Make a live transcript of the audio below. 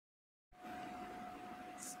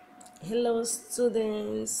Hello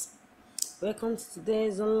students, welcome to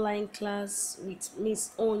today's online class with Miss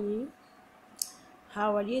Oni.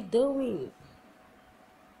 How are you doing?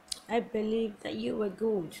 I believe that you were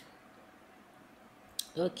good.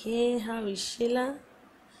 Okay, how is Sheila?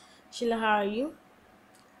 Sheila, how are you?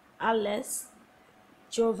 Alex,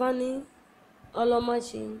 Giovanni,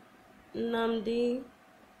 Olomachi, Namdi,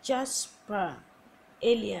 Jasper,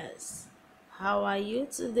 Elias. How are you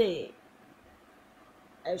today?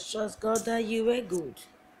 I trust God that you were good.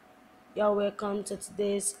 You're welcome to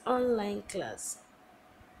today's online class.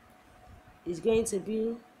 It's going to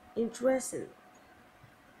be interesting.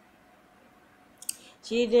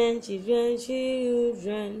 Children, children,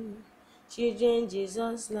 children, children,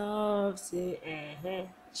 Jesus loves you.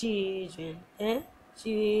 Children,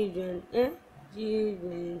 children, children,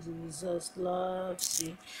 Jesus loves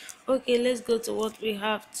you. Okay, let's go to what we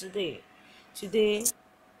have today. Today,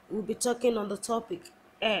 we'll be talking on the topic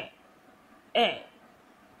eh,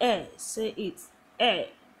 eh, say it, eh,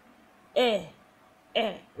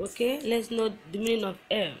 eh, okay, let's know the meaning of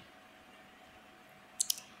air.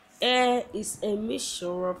 Air is a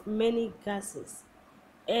mixture of many gases.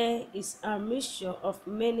 Air is a mixture of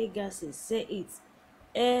many gases. Say it.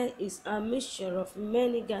 Air is a mixture of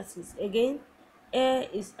many gases. Again, air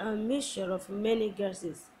is a mixture of many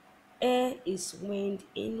gases. Air is wind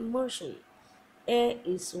in motion. Air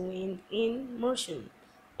is wind in motion.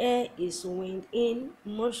 Air is wind in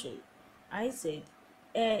motion. I said,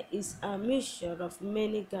 air is a mixture of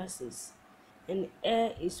many gases, and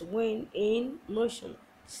air is wind in motion.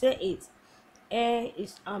 Say it. Air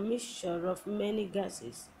is a mixture of many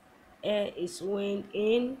gases. Air is wind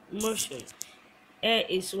in motion. Air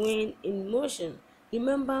is wind in motion.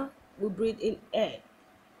 Remember, we breathe in air.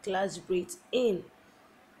 Class breathe in.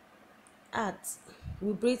 At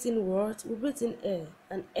we breathe in what? We breathe in air,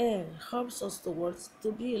 and air helps us to what?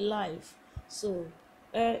 To be alive. So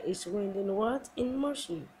air is wind in what? In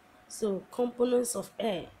motion. So components of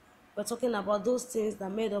air. We're talking about those things that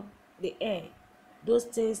made up the air. Those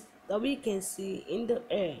things that we can see in the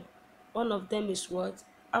air. One of them is what?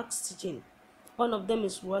 Oxygen. One of them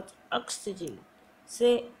is what? Oxygen.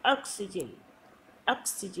 Say oxygen.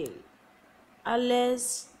 Oxygen.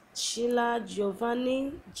 Alex, Sheila,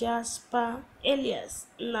 Giovanni, Jasper, Elias,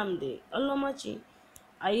 Nnamdi, Olomachi.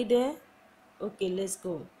 Are you there? Okay, let's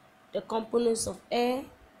go. The components of air,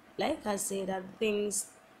 like I said, are things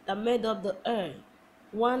that made up the air.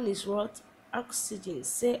 One is what? Oxygen.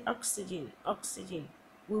 Say oxygen. Oxygen.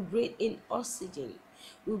 We breathe in oxygen.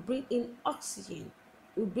 We breathe in oxygen.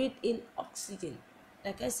 We breathe in oxygen.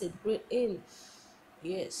 Like I said, breathe in.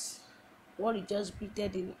 Yes. What you just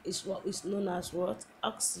breathed in is what is known as what?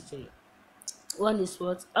 Oxygen. One is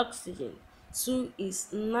what? Oxygen. Two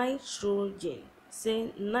is nitrogen.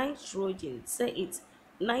 Say nitrogen. Say it.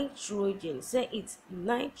 Nitrogen. Say it.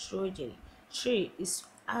 Nitrogen. Three is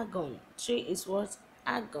argon. Three is what?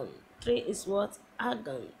 Argon. Three is what?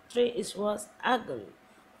 Argon. Three is what? Argon.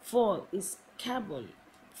 Four is carbon.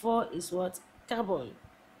 Four is what? Carbon.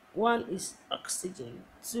 One is oxygen.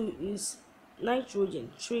 Two is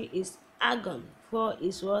nitrogen. Three is argon. Four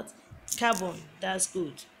is what? Carbon. That's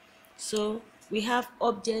good. So we have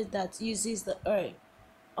objects that uses the air,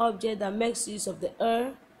 object that makes use of the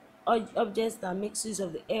air, objects that makes use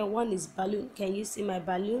of the air. One is balloon. Can you see my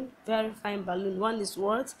balloon? Very fine balloon. One is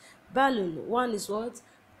what? Balloon. One is what?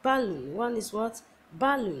 Balloon. One is what?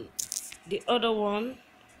 Balloon. The other one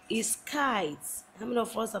is kites. How many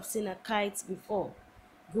of us have seen a kite before?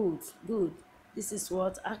 Good, good. This is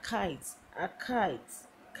what? A kite. A kite.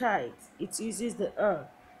 Kite. It uses the air.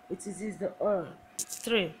 It uses the air.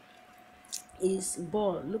 Three is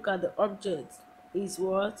ball. Look at the object. Is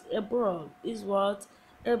what? A ball. Is what?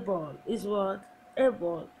 A ball. Is what? A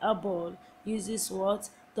ball. A ball uses what?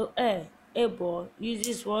 The air. A ball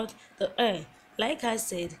uses what? The air. Like I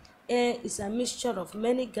said, air is a mixture of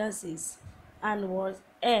many gases, and what?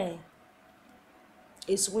 Air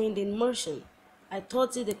is wind in motion. I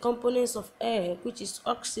taught you the components of air, which is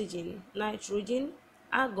oxygen, nitrogen,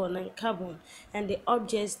 argon, and carbon, and the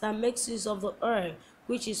objects that makes use of the air,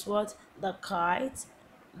 which is what? The kite,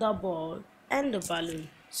 the ball, and the balloon.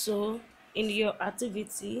 So, in your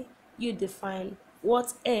activity, you define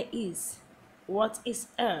what air is. What is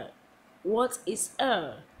air? What is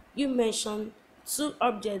air? You mention two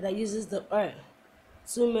objects that uses the air.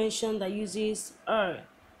 To mention that uses air,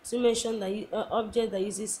 to mention that object that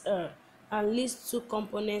uses air, and list two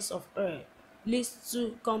components of air. List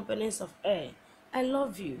two components of air. I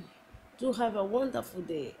love you. Do have a wonderful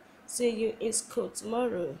day. See you in school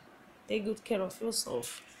tomorrow. Take good care of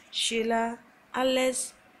yourself. Sheila,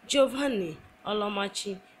 Alex, Giovanni,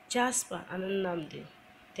 Olomachi, Jasper, and Nnamdi.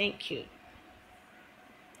 Thank you.